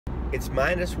It's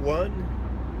 -1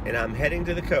 and I'm heading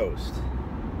to the coast.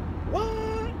 What?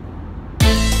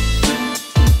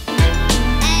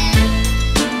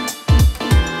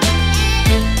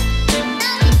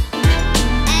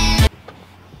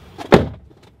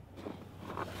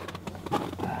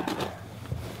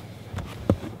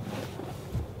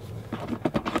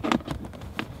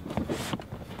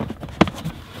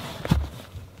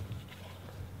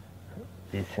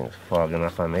 These things fogging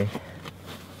up on me.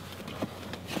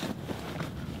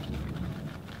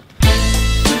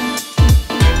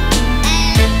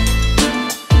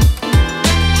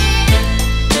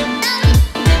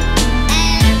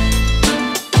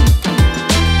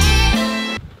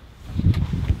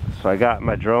 So I got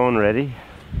my drone ready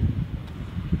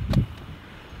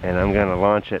and I'm gonna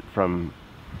launch it from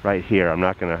right here. I'm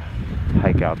not gonna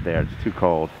hike out there, it's too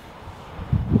cold.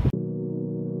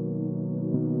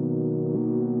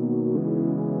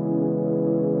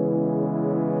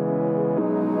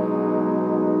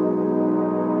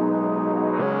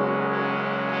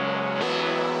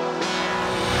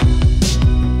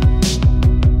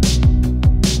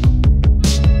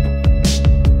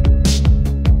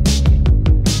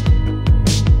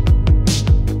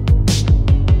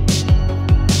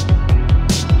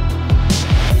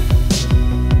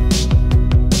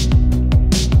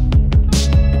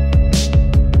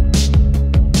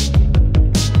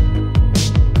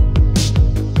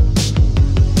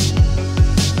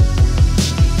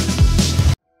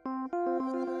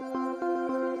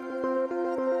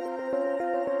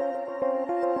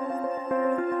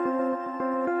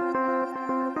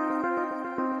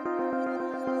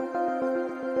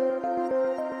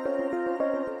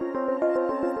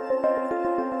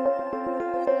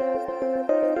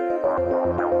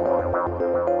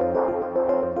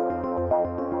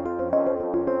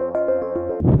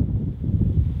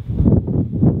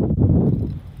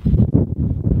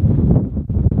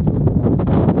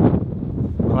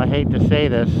 I hate to say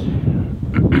this,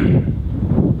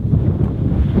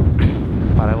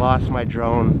 but I lost my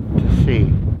drone to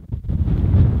sea.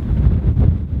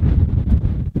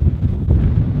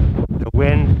 The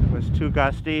wind was too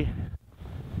gusty.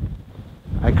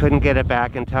 I couldn't get it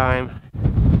back in time.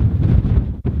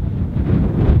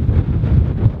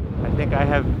 I think I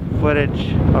have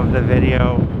footage of the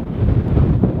video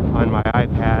on my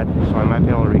iPad, so I might be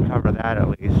able to recover that at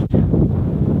least.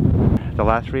 The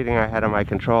last reading I had on my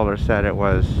controller said it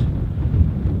was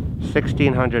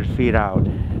 1,600 feet out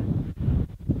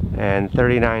and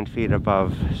 39 feet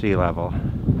above sea level.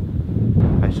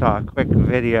 I saw a quick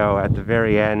video at the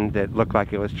very end that looked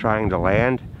like it was trying to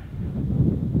land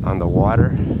on the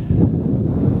water.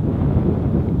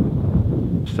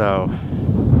 So,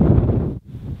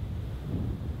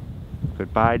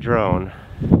 goodbye drone.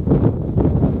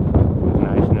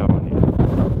 Nice knowing you.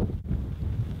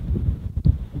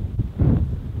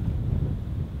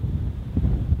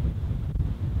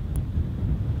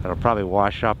 It'll probably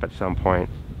wash up at some point.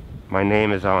 My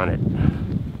name is on it.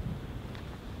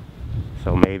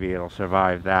 So maybe it'll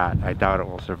survive that. I doubt it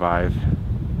will survive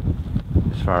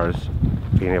as far as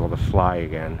being able to fly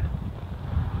again.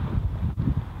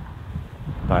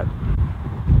 But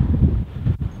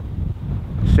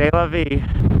c'est la vie.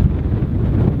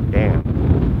 Damn.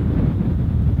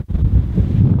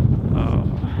 Oh.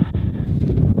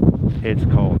 It's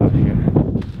cold up here.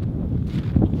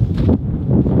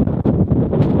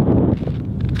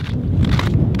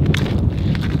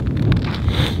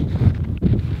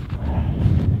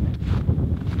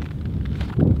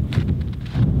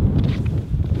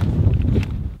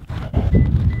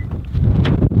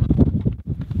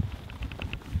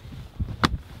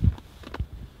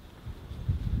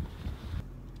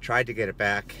 Tried to get it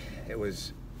back. It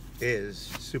is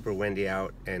super windy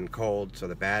out and cold, so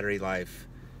the battery life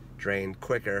drained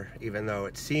quicker, even though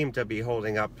it seemed to be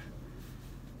holding up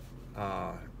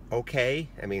okay.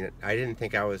 I mean, I didn't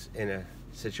think I was in a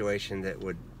situation that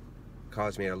would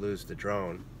cause me to lose the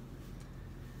drone,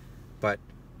 but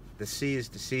the sea is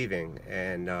deceiving,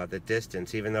 and the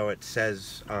distance, even though it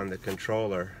says on the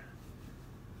controller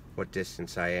what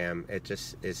distance I am, it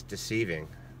just is deceiving.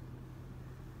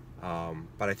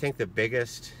 But I think the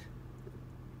biggest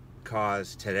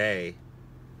cause today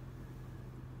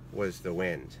was the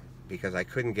wind, because I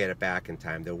couldn't get it back in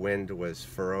time. The wind was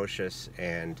ferocious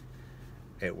and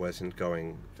it wasn't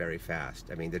going very fast.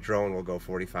 I mean, the drone will go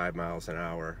 45 miles an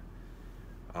hour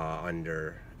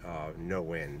under no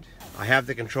wind. I have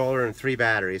the controller and 3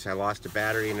 batteries. I lost a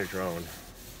battery in a drone.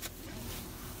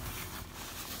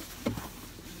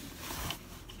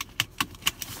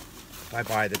 If I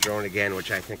buy the drone again,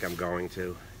 which I think I'm going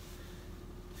to,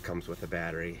 it comes with a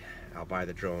battery. I'll buy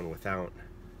the drone without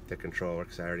the controller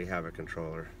because I already have a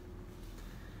controller.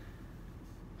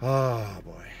 Oh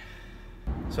boy.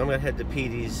 So I'm gonna head to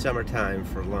PD's Summertime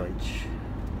for lunch.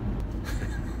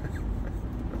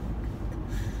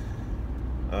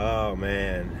 Oh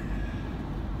man.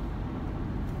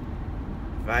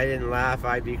 If I didn't laugh,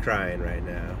 I'd be crying right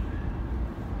now.